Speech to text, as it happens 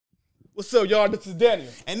What's up, y'all? This is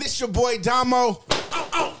Daniel. And this your boy Damo.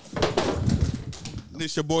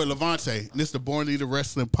 This your boy Levante. And this the Born Leader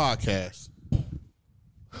Wrestling Podcast.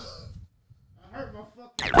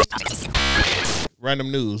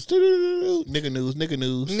 Random news. Nigga news. Nigga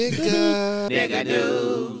news.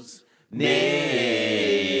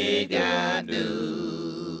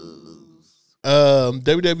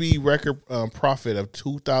 WWE record profit of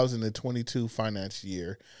 2022 finance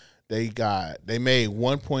year. They made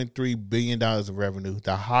 $1.3 billion of revenue,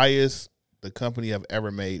 the highest the company have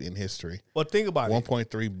ever made in history. Well, think about it.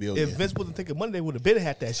 $1.3 billion. If Vince wasn't thinking money, they would have been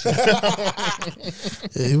had that shit.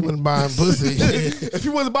 Yeah, he wasn't buying pussy. If he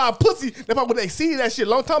wasn't buying pussy, they probably would have exceeded that shit a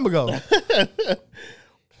long time ago.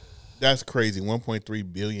 That's crazy.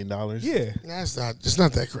 $1.3 billion. Yeah. It's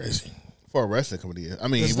not that crazy. For a wrestling company. I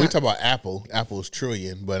mean, we talk about Apple. Apple's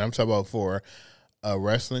trillion, but I'm talking about for a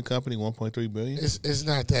wrestling company, $1.3 billion. It's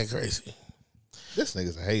not that crazy. This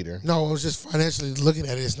nigga's a hater. No, I was just financially looking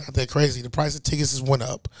at it. It's not that crazy. The price of tickets has went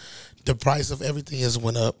up. The price of everything has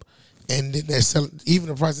went up. And then they're selling, even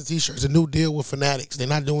the price of T-shirts. A new deal with Fanatics. They're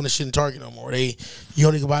not doing the shit in Target no more. You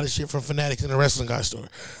only can buy the shit from Fanatics in the wrestling guy store.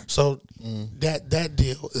 So that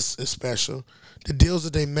deal is special. The deals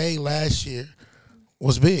that they made last year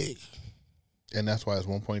was big. And that's why it's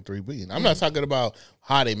 $1.3 billion. I'm not talking about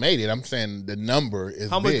how they made it. I'm saying the number is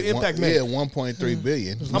how much big. The Impact make? Yeah, $1.3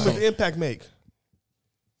 billion. How much the Impact make?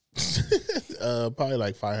 Probably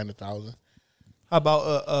like 500,000. How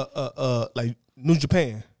about like New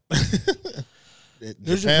Japan?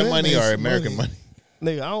 Japan money or American money?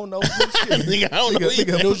 Nigga, I don't know. Nigga, I don't know.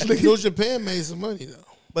 New Japan made some money though.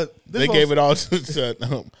 But they gave it all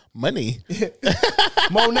to money.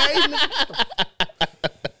 Monet.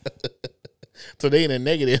 So they in a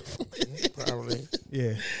negative. Probably.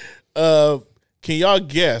 Yeah. Can y'all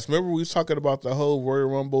guess? Remember we was talking about the whole Royal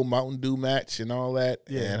Rumble Mountain Dew match and all that?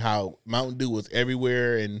 Yeah. And how Mountain Dew was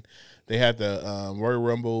everywhere and they had the Royal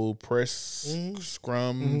Rumble press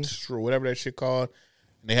scrum, whatever that shit called.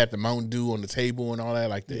 And they had the Mountain Dew on the table and all that,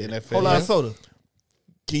 like the NFL. Whole lot of soda.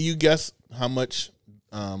 Can you guess how much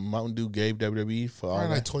Mountain Dew gave WWE for all that?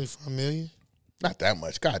 Like $25 million. Not that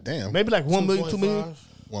much. God damn. Maybe like 1 million, 2 million.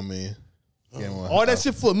 1 million. All that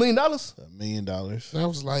shit for $1 million? $1 million. That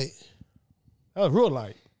was light. That was real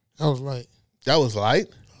light. That was light?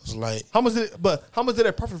 How much did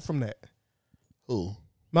they profit from that? Who?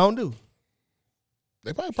 Mountain Dew.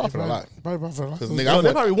 They probably profit a lot. Probably profit a lot. No,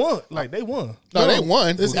 they probably won. Like, they won. No, they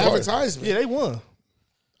won. It's advertisement. Yeah, they won.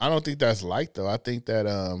 I don't think that's light, though. I think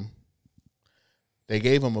that they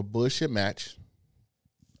gave them a bullshit match.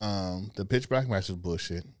 The pitch black match was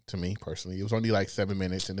bullshit to me, personally. It was only like 7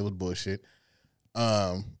 minutes, and it was bullshit.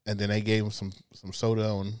 And then they gave him some soda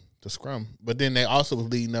on the scrum. But then they also was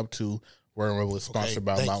leading up to where it was sponsored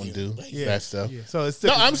by Mountain Dew. That stuff. Yeah. So it's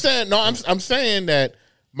I'm saying that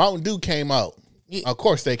Mountain Dew came out. Yeah. Of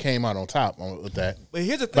course, they came out on top with that. But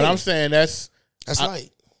here's the thing. But I'm saying that's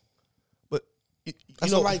light. But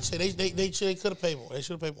that's a light shit. They could have paid more. They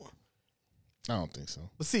should have paid more. I don't think so.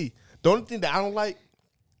 But see, the only thing that I don't like,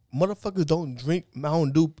 motherfuckers don't drink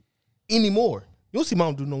Mountain Dew anymore. You don't see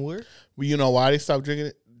Mountain Dew nowhere. Well, you know why they stopped drinking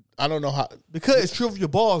it? I don't know how. Because it's true for your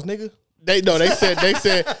balls, nigga. They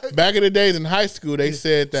said back in the days in high school, they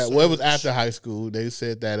said that it was after high school. They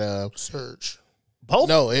said that surge. Both?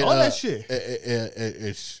 No, all that shit.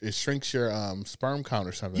 It shrinks your sperm count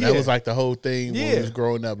or something. Yeah. That was like the whole thing when we was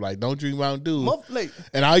growing up. Like, don't drink Mountain Dew.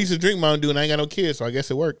 And I used to drink Mountain Dew, and I ain't got no kids, so I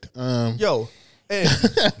guess it worked. Yo, and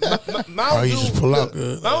Mountain Dew, you just pull out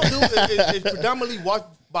good. Mountain Dew is predominantly watched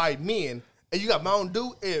by men. And you got Mountain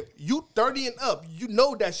Dew. If you 30 and up, you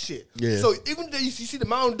know that shit. Yeah. So even though you see the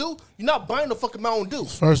Mountain Dew, you're not buying the fucking Mountain Dew.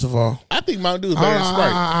 First of all, I think Mountain Dew is better than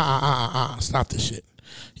Sprite. Stop this shit.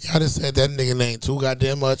 Y'all just said that nigga name too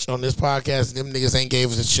goddamn much on this podcast, and them niggas ain't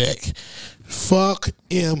gave us a check. Fuck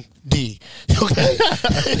MD. Okay?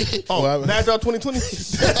 Mad Dog 2020?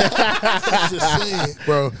 Just saying,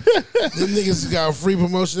 bro. Them niggas got a free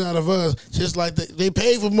promotion out of us, just like they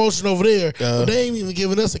paid for promotion over there, but they ain't even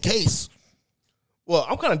giving us a case. Well,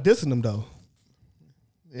 I'm kind of dissing them, though.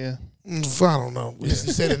 Yeah. I don't know. You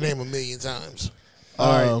said the name 1 million times.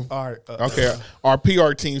 All right. Okay. Our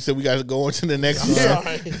PR team said we got to go on to the next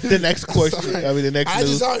the next question. I mean, the next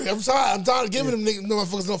news. I'm sorry. I'm tired of giving them niggas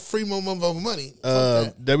motherfuckers no free money.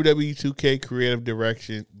 WWE 2K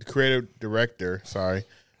creative director,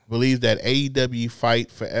 believes that AEW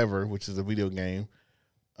Fight Forever, which is a video game,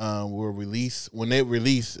 will release. When it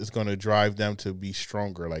release, it's going to drive them to be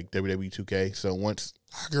stronger, like WWE 2K. So once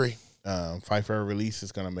I agree, Fight Forever release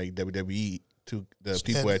is going to make WWE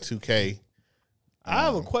people at 2K. I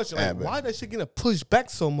have a question. Like, why that shit getting pushed back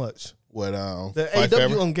so much? What the Fight AW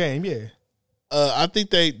Forever? on game, yeah. I think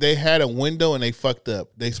they had a window and they fucked up.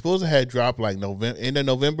 They supposed to have dropped like end of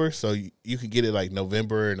November, so you could get it like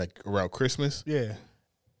November and like around Christmas. Yeah.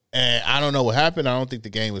 And I don't know what happened. I don't think the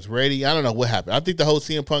game was ready. I don't know what happened. I think the whole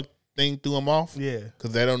CM Punk thing threw them off. Yeah.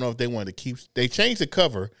 Because they don't know if they wanted to keep. They changed the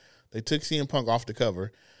cover. They took CM Punk off the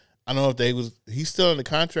cover. I don't know if he's still in the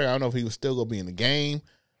contract. I don't know if he was still gonna be in the game.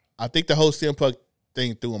 I think the whole CM Punk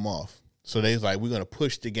thing threw him off. So they was like, we're gonna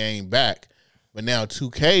push the game back. But now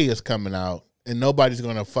 2K is coming out, and nobody's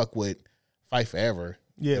gonna fuck with Fight Forever.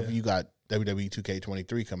 Yeah. If you got WWE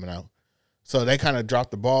 2K23 coming out, so they kind of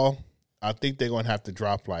dropped the ball. I think they're gonna have to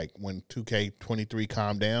drop like when 2K23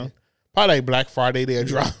 calm down. Probably like Black Friday they'll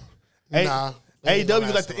drop. Nah.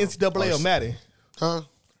 AEW like the NCAA of Madden. Huh?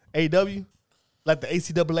 AEW like the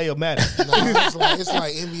ACAA of Madden. Nah, it's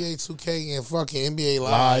like NBA 2K and fucking NBA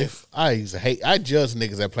Live. I used to hate. I judge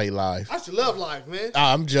niggas that play live. I should love live, man.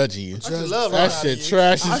 I'm judging you. I should love That live. shit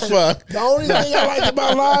trash as fuck. The only thing I like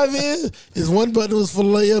about Live is one button was for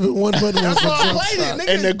layup and one button was That's for why I jump played shot. it,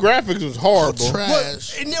 nigga. And the graphics was horrible.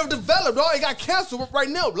 Trash. It never developed, dog. It got canceled right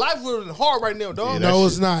now. Live is hard right now, dog. Yeah, No, that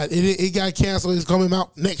it's not. It got canceled. It's coming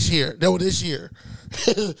out next year. That was this year.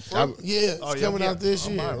 It's coming out this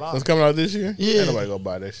year. It's coming out this year? Yeah. Ain't nobody gonna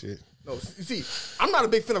buy that shit. No, you see, I'm not a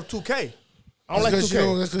big fan of 2K. I don't like That's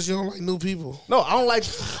 2K. because you don't like new people. No, I don't like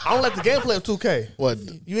the gameplay of 2K. What?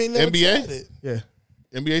 You ain't never NBA? tried it. Yeah.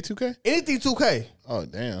 NBA 2K? Anything 2K. Oh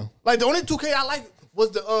damn. Like the only 2K I like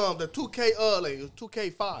was the 2K like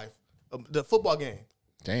 2K5, the football game.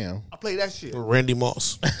 Damn. I played that shit. Randy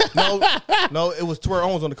Moss. No, it was Terrell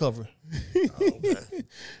Owens on the cover.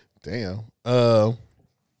 Damn.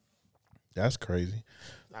 That's crazy.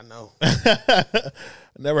 I know.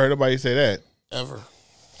 Never heard nobody say that. Ever.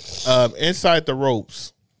 Inside the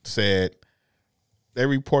Ropes said they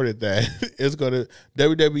reported that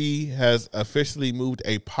WWE has officially moved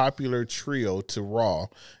a popular trio to Raw.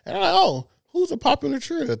 And I'm like, oh, who's a popular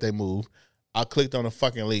trio that they moved? I clicked on the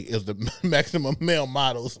fucking link. It was the Maximum Male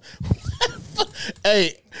Models.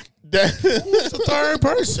 Hey, Who's the third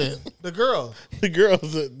person? The girl.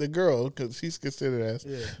 the girl, because she's considered as.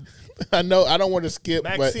 Yeah. I know. I don't want to skip,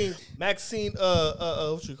 Maxine. What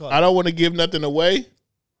you call it? I don't want to give nothing away.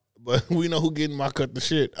 But we know who getting my cut the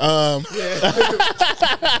shit.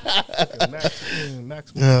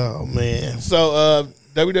 Maxine. Oh man. So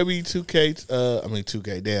WWE 2K,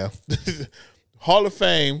 2K, damn. Hall of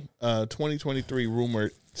Fame 2023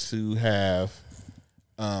 rumored to have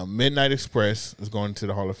Midnight Express is going to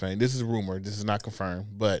the Hall of Fame. This is rumored. This is not confirmed,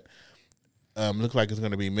 but looks like it's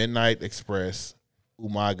going to be Midnight Express,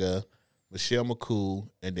 Umaga, Michelle McCool,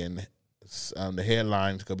 and then the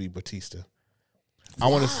headline is going to be Batista. I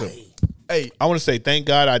want to say thank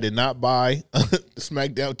God I did not buy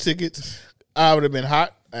SmackDown tickets. I would have been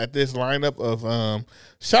hot at this lineup of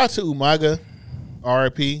shout out to Umaga,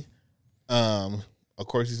 RIP. Of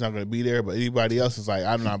course he's not going to be there, but anybody else is like,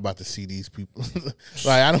 I'm not about to see these people.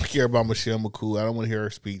 Like, I don't care about Michelle McCool. I don't want to hear her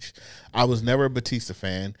speech. I was never a Batista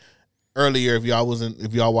fan. Earlier, if y'all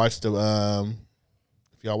watched the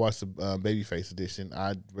Babyface edition,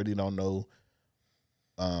 I really don't know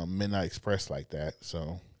Midnight Express like that.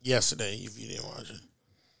 So Yesterday, if you didn't watch it.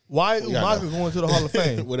 Why is Umaga going to the Hall of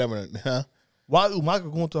Fame? Whatever, huh? Why is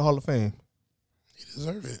Umaga going to the Hall of Fame? He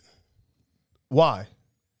deserve it. Why?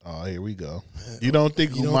 Oh, here we go. You don't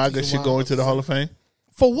think Umaga should go into the Hall of Fame?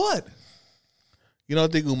 For what? You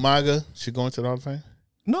don't think Umaga should go into the Hall of Fame?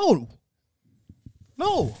 No.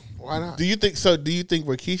 Why not? Do you think so? Do you think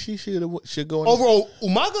Rikishi should go in Over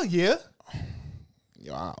Umaga? Yeah.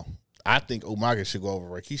 Wow. I think Umaga should go over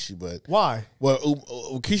Rikishi, but Why? well,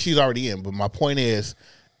 Rikishi's already in. But my point is,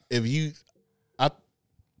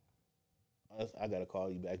 I gotta call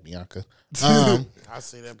you back, Bianca. I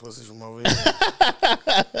see that pussy from over here.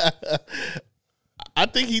 I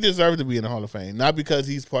think he deserves to be in the Hall of Fame, not because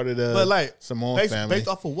he's part of the Samoan family. Based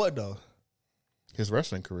off of what though? His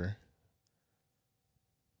wrestling career.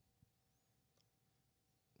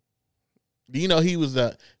 Do you know he was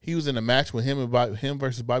in a match with him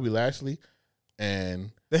versus Bobby Lashley,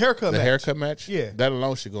 and The haircut match. Yeah, that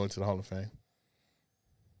alone should go into the Hall of Fame.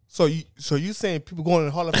 So you saying people going to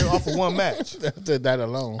the Hall of Fame off of one match? that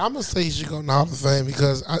alone. I'm gonna say he should go in the Hall of Fame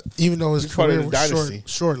because even though his career was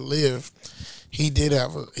short lived, he did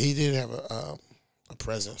have a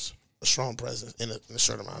presence, a strong presence in a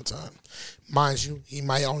short amount of time. Mind you, he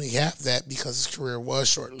might only have that because his career was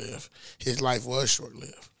short lived, his life was short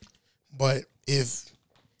lived. But if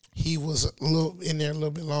he was a little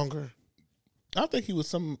bit longer, I think he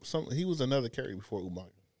was he was another carry before Umaga.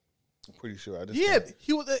 I'm pretty sure.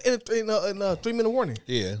 He was in 3 minute warning.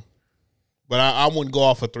 Yeah, But I wouldn't go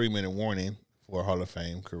off a 3-minute warning for a Hall of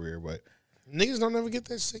Fame career. But niggas don't ever get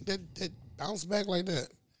that shit, that bounce back like that.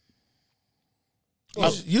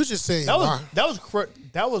 You just saying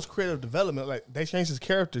that was creative development. Like they changed his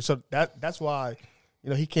character, so that's why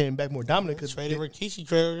he came back more dominant. Because traded Rikishi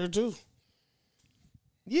trailer too.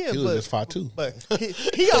 Yeah, he was just 5'2". But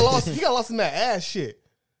he got lost. He got lost in that ass shit.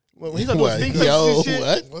 When he got What? those stink faces and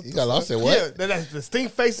shit. What? He got lost in what? Yeah, that's the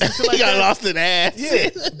stink face and shit like he got that. lost in ass. Yeah,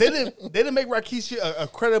 they didn't make Rikishi a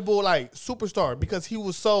credible like superstar because he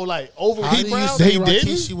was so like over. How do you say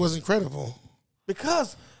Rikishi was incredible?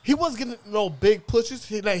 Because he wasn't getting no big pushes.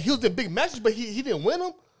 He was in big matches, but he didn't win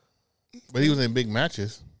them. But he was in big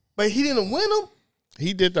matches. But he didn't win them.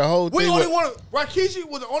 He did the whole thing. Rikishi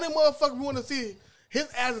was the only motherfucker we want to see his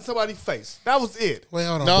ass in somebody's face. That was it. Wait,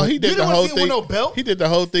 hold on. No, he did the whole thing. With no belt? He did the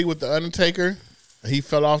whole thing with the Undertaker. He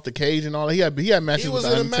fell off the cage and all that. He had matches with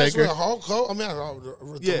the Undertaker. He was in a match with Hulk Hogan.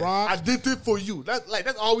 The Rock. I did it for you.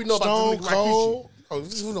 That's all we know Stone about Cold. Oh,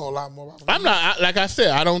 you know a lot more about him. I'm not like I said.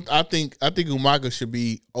 I think Umaga should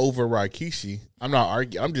be over Rikishi. I'm not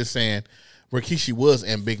arguing. I'm just saying Rikishi was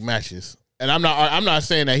in big matches. And I'm not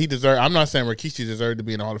saying that he deserved. I'm not saying Rikishi deserved to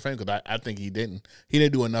be in the Hall of Fame because I think he didn't. He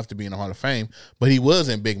didn't do enough to be in the Hall of Fame, but he was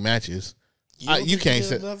in big matches. You can't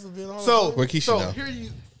say so. Rikishi. So no. here you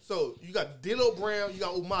got D'Lo Brown, you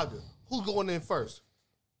got Umaga. Who's going in first?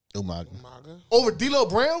 Umaga over D'Lo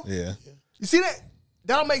Brown. Yeah. You see that?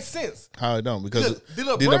 That don't make sense. How it don't? Because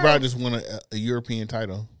D'Lo Brown just won a European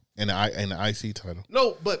title and an IC title.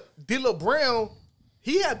 No, but D'Lo Brown,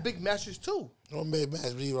 he had big matches too. What big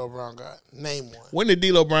match D'Lo Brown got? Name one. When did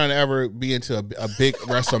D'Lo Brown ever be into a big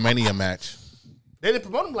WrestleMania match? They didn't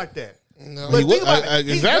promote him like that. No, but he was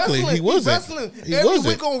exactly. He wasn't. He every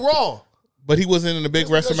week on Raw. But he wasn't in a big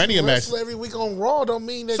WrestleMania match. Every week on Raw don't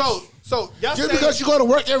mean that. So y'all just because you go to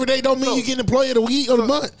work every day don't mean you get employee of the week or the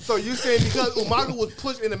month. So you saying because Umaga was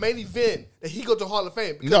pushed in the main event that he go to Hall of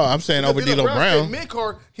Fame? No, I'm saying over D'Lo Brown. Mid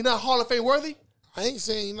card, he not Hall of Fame worthy. I ain't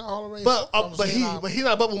saying he's not Hall of Fame. But he's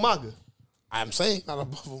not above Umaga. I'm saying not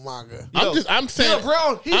above Umaga. I'm saying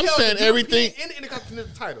Brown. I'm saying everything in the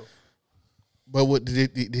Intercontinental title. But what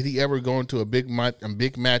did he ever go into a big match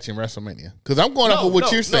in WrestleMania? Because I'm going off of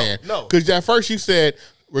what you're saying. No. Because at first you said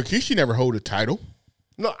Rikishi never hold a title.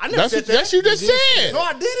 No, I never said that. Yes, you just said. No,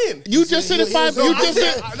 I didn't. You just said it 5. You just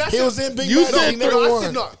said he was in big you matches. said He never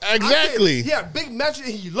won. Exactly. Yeah, big matches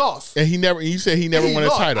and he lost. And you said he never won a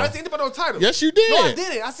title. I didn't say anything about no title. Yes, you did. No, I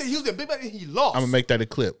didn't. I said he was in big match and he lost. I'm gonna make that a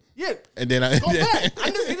clip. Yeah. And then go back. I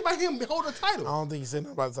didn't say anything about him hold a title. I don't think he said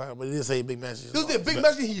nothing about the title, but he did say big matches. He was in big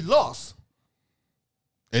match and he lost.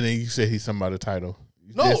 And then you said he's something about a title.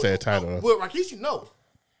 You no, did say a title. Well, Rikishi, no.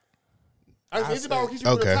 I didn't say anything about Rikishi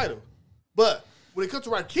winning a title. But when it comes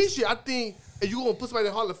to Rikishi, I think if you're gonna put somebody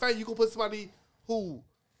in the Hall of Fame, you gonna put somebody who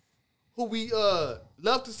we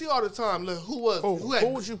love to see all the time. Like, who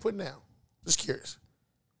would you put now? Just curious.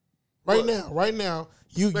 Right now,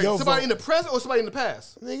 somebody in the present or somebody in the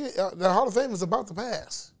past? Nigga, the Hall of Fame is about the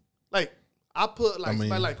past. Like I put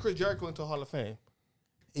somebody like Chris Jericho into the Hall of Fame.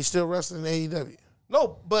 He's still wrestling in AEW.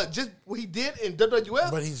 No, but just what he did in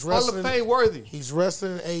WWF, but he's Hall of Fame worthy. He's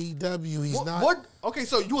wrestling in AEW. He's not. What? Okay,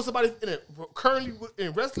 so you want somebody currently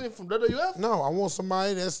in wrestling from WWF? No, I want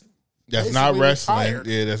somebody that's not wrestling. Retired.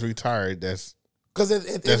 Yeah, that's retired. That's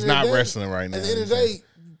not wrestling right now. At the end of the day,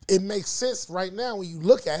 it makes sense right now when you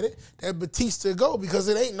look at it that Batista go because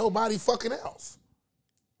it ain't nobody fucking else.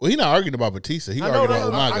 Well, he's not arguing about Batista. He arguing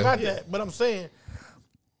about Umaga. I got that, but I'm saying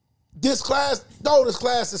this class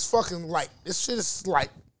is fucking light. This shit is light.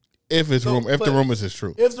 If the rumors is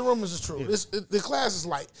true. If the rumors is true. The class is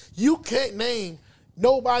light. You can't name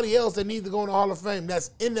nobody else that needs to go in the Hall of Fame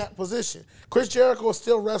that's in that position. Chris Jericho is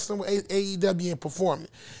still wrestling with AEW and performing.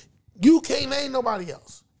 You can't name nobody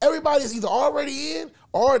else. Everybody's either already in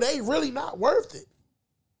or they really not worth it.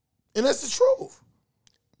 And that's the truth.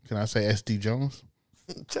 Can I say SD Jones?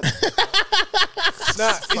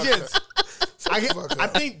 I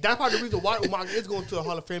think that's part of the reason why Umaga is going to the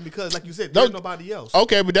Hall of Fame because, like you said, there's nobody else.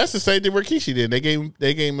 Okay, but that's the same thing Rikishi did. They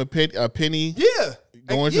gave him a penny. Yeah,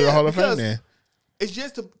 going to the Hall of Fame. Then it's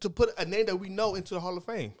just to put a name that we know into the Hall of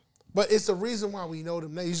Fame. But it's the reason why we know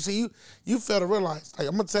them names. You see, you fail to realize. Like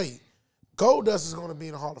I'm gonna tell you, Goldust is going to be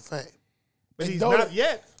in the Hall of Fame, but he's not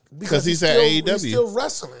yet because he's at AEW. He's still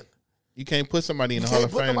wrestling. You can't put somebody in the Hall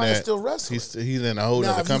of Fame that still wrestling. He's in a whole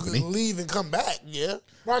other company. You can leave and come back, yeah.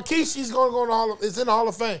 Rikishi's going to go in the Hall of. It's in the Hall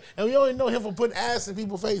of Fame, and we only know him for putting ass in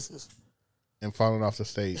people's faces and falling off the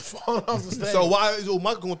stage. So why is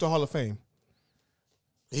Umaga going to the Hall of Fame?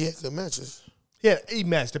 He had good matches. He had a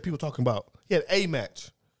match that people talking about. He had a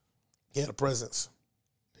match. He had a presence.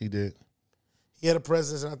 He did. He had a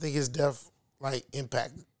presence, and I think his death like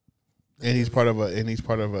impact. And he's part of a. He's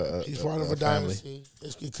part of a dynasty.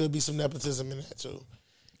 It could be some nepotism in that too.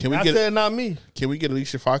 Said not me. Can we get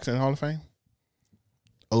Alicia Fox in the Hall of Fame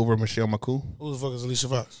over Michelle McCool? Who the fuck is Alicia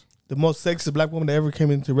Fox? The most sexy black woman that ever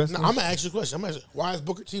came into wrestling. No, I'm gonna ask you a question. Why is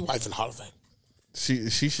Booker T wife in the Hall of Fame? She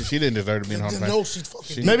didn't deserve to be in the Hall of Fame. No, she's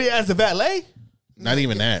fucking. Maybe as a valet. Not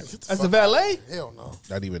even that. As a valet. Hell no.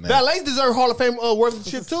 Not even that. Valets deserve Hall of Fame worthy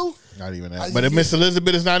shit too. Not even that. But if Miss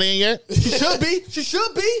Elizabeth is not in yet, She should be. She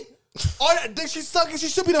should be. All that dick she's sucking, she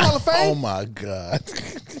should be in the Hall of Fame. oh my God.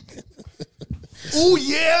 Ooh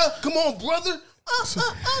yeah, come on, brother.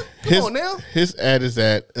 Come on now. His ad is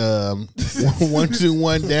at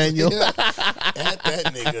 121 Daniel. At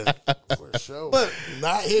that nigga for sure. But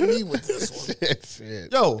not hit me with this one.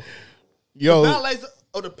 Shit. Yo, Yo, the valets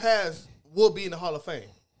of the past will be in the Hall of Fame.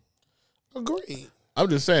 Agreed. I'm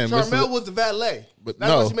just saying. Charmel was the valet. But That's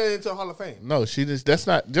no. why she made it into the Hall of Fame. No, that's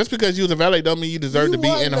not just because you was a valet don't mean you deserve to be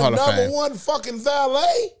in the Hall of Fame. Number one fucking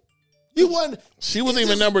valet. You won. She wasn't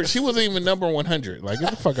even number 100. Like,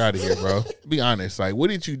 get the fuck out of here, bro. Be honest. Like, what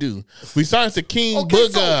did you do besides the King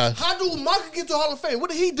Booger? So how do Umaga get to the Hall of Fame? What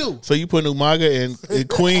did he do? So you put Umaga and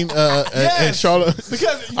Queen and Charlotte.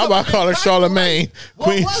 Because I'm about to call her Charlemagne.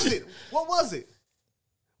 What was it?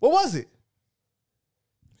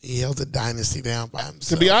 He held the dynasty down by himself.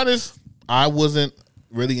 To be honest, I wasn't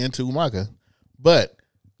really into Umaga, but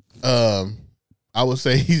I would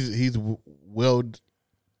say he's well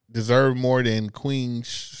deserved more than Queen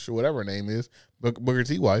whatever her name is, Booker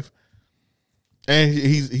T wife, and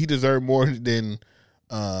he deserved more than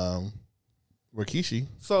Rikishi.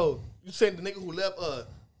 So you saying the nigga who left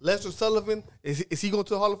Lester Sullivan is he going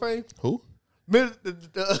to the Hall of Fame? Who? The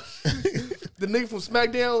nigga from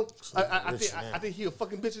SmackDown, I think he was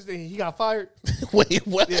fucking bitches and he got fired. Wait,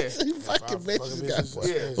 what? Yeah. He fucking bitches got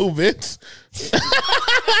fired. Yeah. Who, Vince?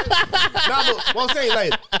 Nah, but what I'm saying,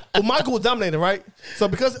 like, Umaga was dominating, right? So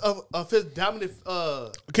because of his dominant,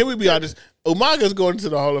 can we be honest? Umaga's going to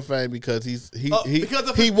the Hall of Fame because because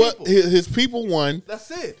of his people won.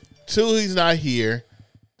 That's it. 2, he's not here,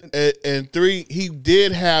 and 3, he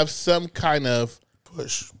did have some kind of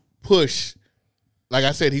push. Like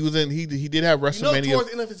I said, he did have WrestleMania. Towards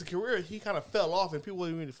the end of his career, he kind of fell off, and people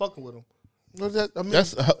weren't really fucking with him.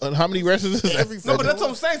 That's how many wrestlers is that? No, but that's what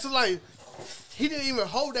I'm saying. So like, he didn't even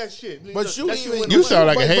hold that shit. But you sound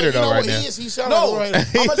like a hater though right now. He sounds like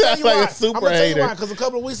he sounds like a super hater. Because a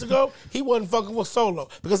couple of weeks ago, he wasn't fucking with Solo.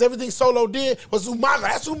 Because everything Solo did was Umaga.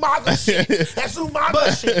 That's Umaga shit. That's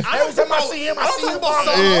Umaga shit. Every time I see him, I see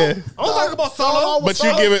Umaga. Yeah. I'm talking about Solo. But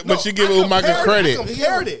you give Umaga credit. I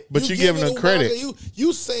compared it. But you giving him credit.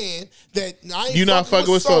 You saying that you not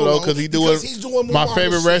fucking with Solo because he's doing my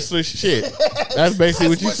favorite wrestler shit. That's basically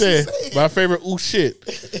what you said. My favorite shit.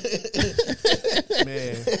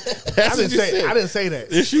 Man, I didn't say that.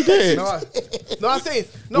 Yes, you did. No, I say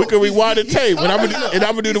no. We can rewind the tape, and I'm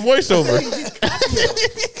gonna do the voiceover.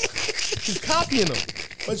 He's copying him.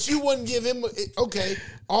 But you wouldn't give him okay.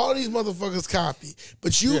 All these motherfuckers copy,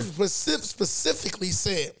 but you specifically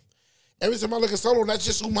said every time I look at Solo, that's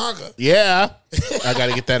just Umaga. Yeah, I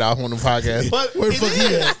gotta get that off on the podcast. But it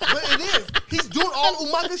is. He's doing all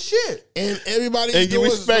Umaga shit, and everybody. And you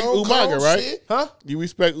respect Umaga, right? Shit. Huh? You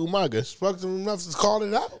respect Umaga. Respect him enough to call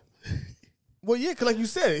it out. Well, yeah, because like you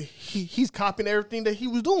said, he's copying everything that he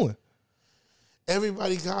was doing.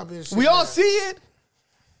 Everybody copying shit. We all see it.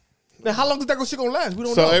 Now, how long is that shit gonna last? We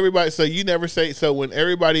don't know. So you never say. So when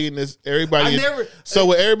everybody in when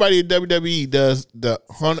everybody in WWE does the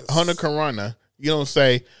Hunter Carana, you don't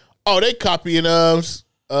say, "Oh, they copying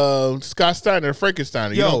Scott Steiner,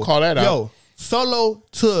 Frankenstein." You don't call that out. Yo, Solo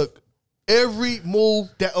took every move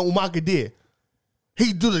that Umaga did.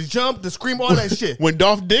 He do the jump, the scream, all that shit. When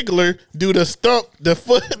Dolph Ziggler do the stump, the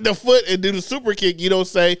foot, and do the super kick, you don't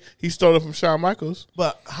say he stole it from Shawn Michaels.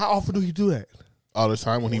 But how often do he do that? All the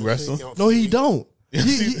time when he wrestles. No, he don't.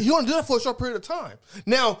 He only do that for a short period of time.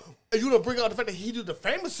 Now, if you don't bring out the fact that he do the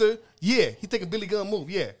famouser, yeah, he take a Billy Gunn move,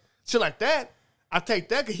 yeah, shit like that. I take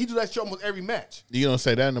that because he do that shit almost every match. You don't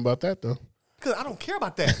say nothing about that though. Because I don't care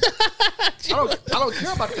about that. I don't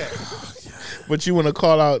care about that. But you want to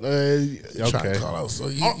call out? Okay. Call out. So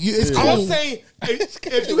it's cool. I'm saying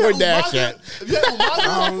if you have Umaga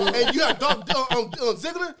and you have Dolph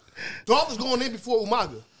Ziggler, Dolph is going in before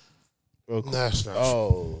Umaga. That's not true.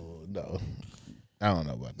 Oh no, I don't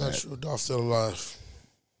know about that. Not true. Dolph's still alive.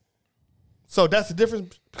 So that's the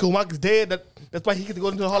difference because Umaga's dead. That's why he get to go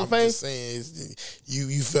into the Hall of Fame. Just saying,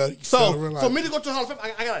 you felt. So for me to go to the Hall of Fame,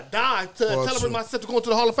 I gotta die to celebrate myself to go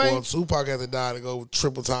into the Hall of Fame. Well, Tupac had to die to go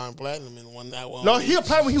triple time platinum in one. No, he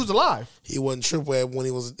applied when he was alive. He wasn't triple when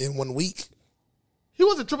he was in 1 week. He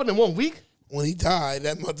wasn't triple in 1 week. When he died,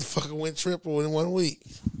 that motherfucker went triple in 1 week.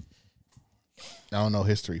 I don't know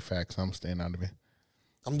history facts. I'm staying out of it.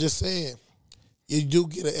 I'm just saying, you do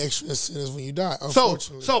get an extra incentive when you die.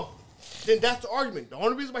 Unfortunately, So then that's the argument. The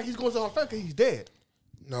only reason why he's going to the Hall of Fame is because he's dead.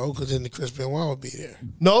 no, because then the Chris Benoit would be there.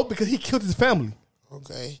 No, because he killed his family.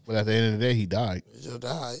 Okay, But at the end of the day, he died. he just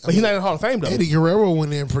died. But he's not in the Hall of Fame though. Eddie Guerrero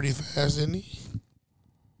went in pretty fast, didn't he?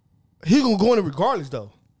 He's gonna go in it regardless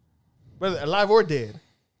though, whether alive or dead.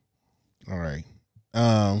 All right.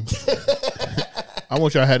 I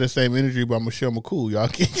want y'all to have the same energy about Michelle McCool. Y'all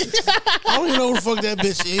can't. I don't even know who the fuck that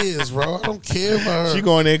bitch is, bro. I don't care about her. She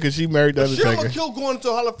going in because she married the Michelle Undertaker. McCool going into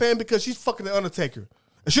the Hall of Fame because she's fucking the Undertaker.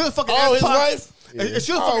 And she was fucking his wife? And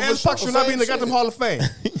she was fucking ass Pac should not be in the goddamn Hall of Fame.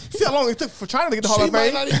 See how long it took for China to get the Hall She of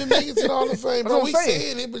Fame? might not even make it to the Hall of Fame, bro. what We I'm saying.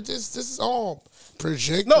 saying it, but this is all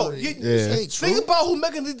trajectory. No, This ain't true. think about who's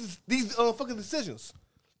making these fucking decisions.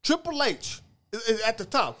 Triple H is at the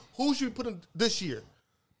top. Who should we put in this year?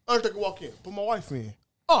 Undertaker walk in. Put my wife in.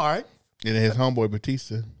 All right. And his homeboy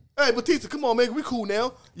Batista. Hey, Batista, come on, man. We cool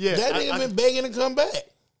now. Yeah. That nigga been begging to come back.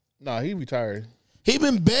 No, he retired. He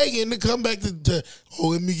been begging to come back to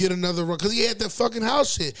let me get another run. Because he had that fucking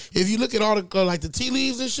house shit. If you look at all the, like the tea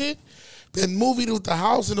leaves and shit, that movie with the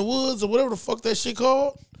house in the woods or whatever the fuck that shit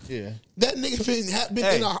called, Yeah. that nigga been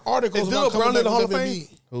in articles is about D'Lo coming Brown back in the Hall to of Fame?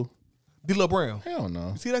 WWE. Who? D'Lo Brown. Hell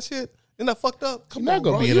no. You see that shit? Isn't that fucked up? Come Not on,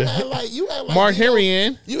 gonna bro. be in You it. act like Mark D'Lo- Henry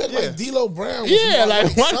in. You act like D'Lo Brown. Was Yeah,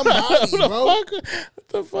 like what somebody, the bro. fuck? What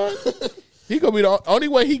the fuck? He gonna be the only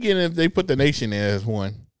way he get in if they put the nation in as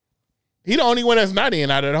one. He the only one that's not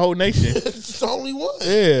in out of the whole nation. It's the only one.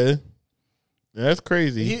 Yeah, that's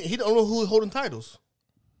crazy. He don't know who's holding titles.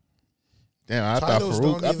 Damn, I Titles thought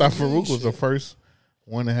don't Farouk even mean was the shit. first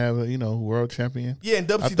one to have a world champion. Yeah, in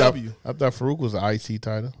I WCW. thought Farouk was an IC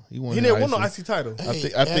title. He won. He the never won no IC title.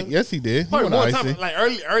 I think yes, he did. He Probably won the one IC. time, like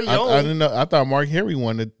early I on. didn't know. I thought Mark Henry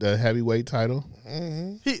won the heavyweight title.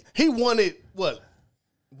 He won it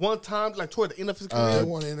one time like toward the end of his career. They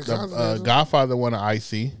won in the Continental. Godfather won an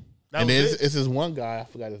IC, That and was it's this one guy. I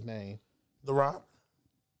forgot his name. The Rock.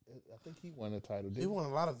 I think he won a title. He won a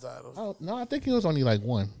lot of titles. No, I think he was only like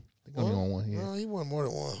one. I think only won one. Yeah. No, he won more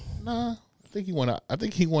than one. Nah, I think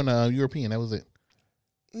he won a European. That was it.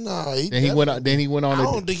 No, Then he went on. Then he went on. I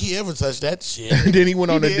don't think he ever touched that shit. Then he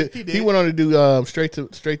went on He to did. went on to do straight to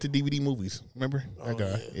DVD movies. Remember that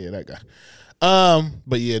guy? Yeah, that guy.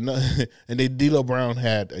 But yeah, no, and then D'Lo Brown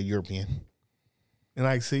had a European. And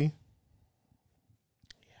IC.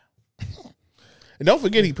 And don't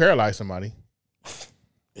forget he paralyzed somebody.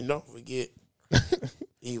 And don't forget. I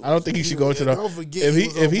don't think he should go into the. Don't forget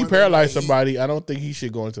If he paralyzed somebody, I don't think he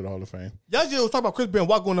should go into the Hall of Fame. Y'all just was talking about Chris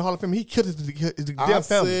Benoit going to the Hall of Fame. He killed his I damn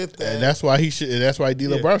family. said that. And that's why he should. And that's why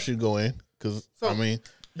D'Lo Yeah. Brown should go in. Because So, I mean, You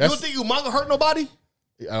that's, don't think Umaga hurt nobody?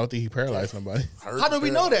 I don't think he paralyzed somebody. How do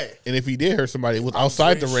we know that? And if he did hurt somebody, it was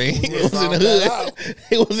outside the ring. sure It was in the found that hood.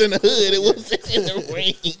 It was in the hood. It wasn't in the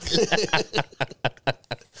ring.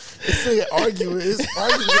 This nigga arguing. It's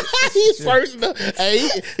arguing. He's first. Hey,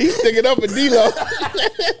 he's sticking up for D'Lo.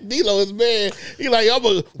 D'Lo is man. He like, I'm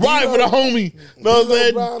a ride for the homie. Know what I'm D'Lo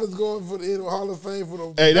saying? Brown is going for the Hall of Fame for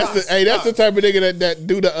the. Hey, that's the type of nigga that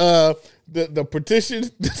do the petition.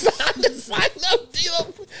 Sign up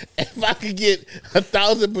D'Lo. If I could get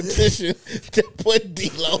 1,000 petitions to put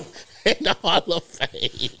D'Lo in the Hall of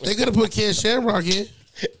Fame. They could have put Ken Shamrock in.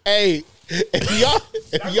 Hey, if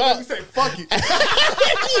y'all say fuck it.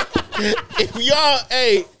 if y'all,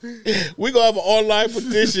 hey, we gonna have an online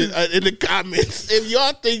petition in the comments. If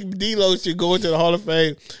y'all think D'Lo should go into the Hall of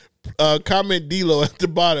Fame, comment D'Lo at the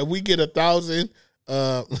bottom. We get 1,000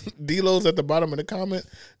 D'Los at the bottom of the comment.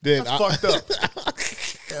 Then That's fucked up.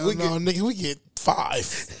 No, nigga, we get 5.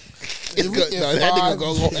 That nigga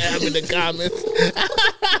gonna have in the comments.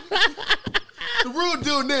 The real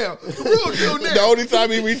deal now. The real deal now. The only time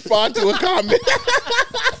he respond to a comment.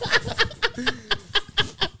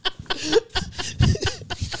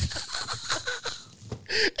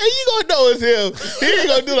 And you gonna know it's him. He ain't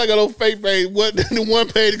gonna do like a little fake page. The one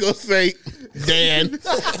page gonna say Dan.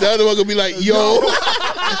 The other one gonna be like yo.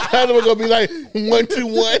 The other one gonna be like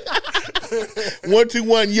 121.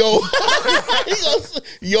 121 yo. He gonna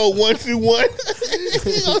yo 121.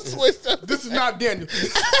 He gonna switch up. This is not Daniel.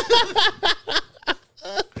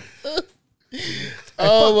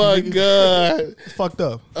 Oh my god. It's fucked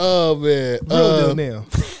up. Oh man. Real deal now.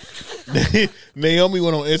 Naomi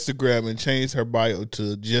went on Instagram and changed her bio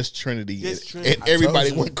to Just Trinity, Just Trinity. and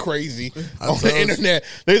everybody went crazy on the internet.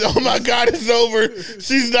 They said, "Oh my God, it's over!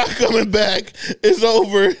 She's not coming back. It's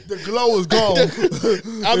over." The glow is gone.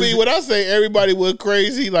 I mean, when I say everybody went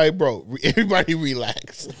crazy, like, bro, everybody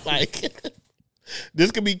relax. Like,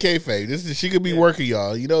 This could be kayfabe. She could be working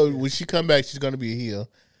y'all. You know, when she come back, she's gonna be a heel.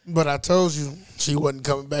 But I told you she wasn't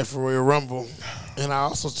coming back for Royal Rumble, and I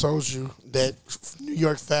also told you that New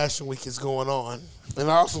York Fashion Week is going on, and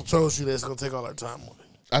I also told you that it's gonna take all our time away.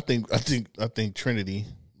 I think Trinity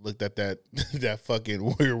looked at that fucking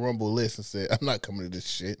Royal Rumble list and said, "I'm not coming to this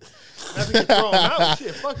shit. Shit,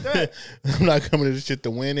 fuck that. I'm not coming to this shit to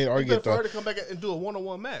win it or get for her to come back and do a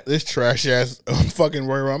one-on-one match. This trash ass fucking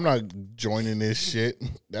Royal Rumble. I'm not joining this shit."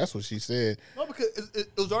 That's what she said. No, because it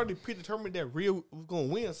was already predetermined that Rhea was gonna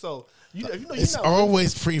win. So it's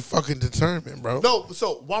always pre-fucking determined, bro. No,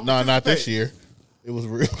 so why? No, not this year. It was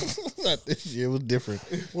real. Not this year. It was different.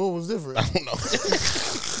 What was different? I don't know.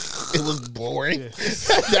 It was boring. Yeah.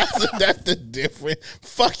 That's the difference.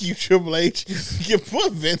 Fuck you, Triple H. You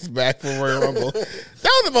put Vince back for Royal Rumble. That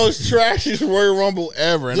was the most trashiest Royal Rumble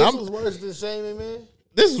ever. And this was worse than Shane, man.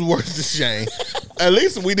 This is worse than Shane. At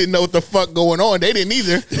least we didn't know what the fuck going on. They didn't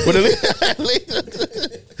either. But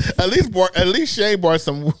at least Shane brought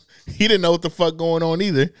some. He didn't know what the fuck going on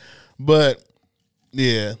either. But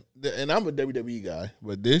yeah, and I'm a WWE guy.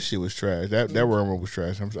 But this shit was trash. That Royal Rumble was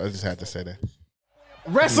trash. I just had to say that.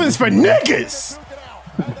 Wrestling's for niggas.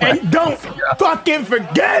 And don't fucking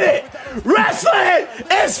forget it. Wrestling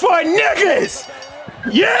is for niggas.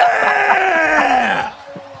 Yeah!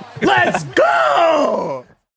 Let's go!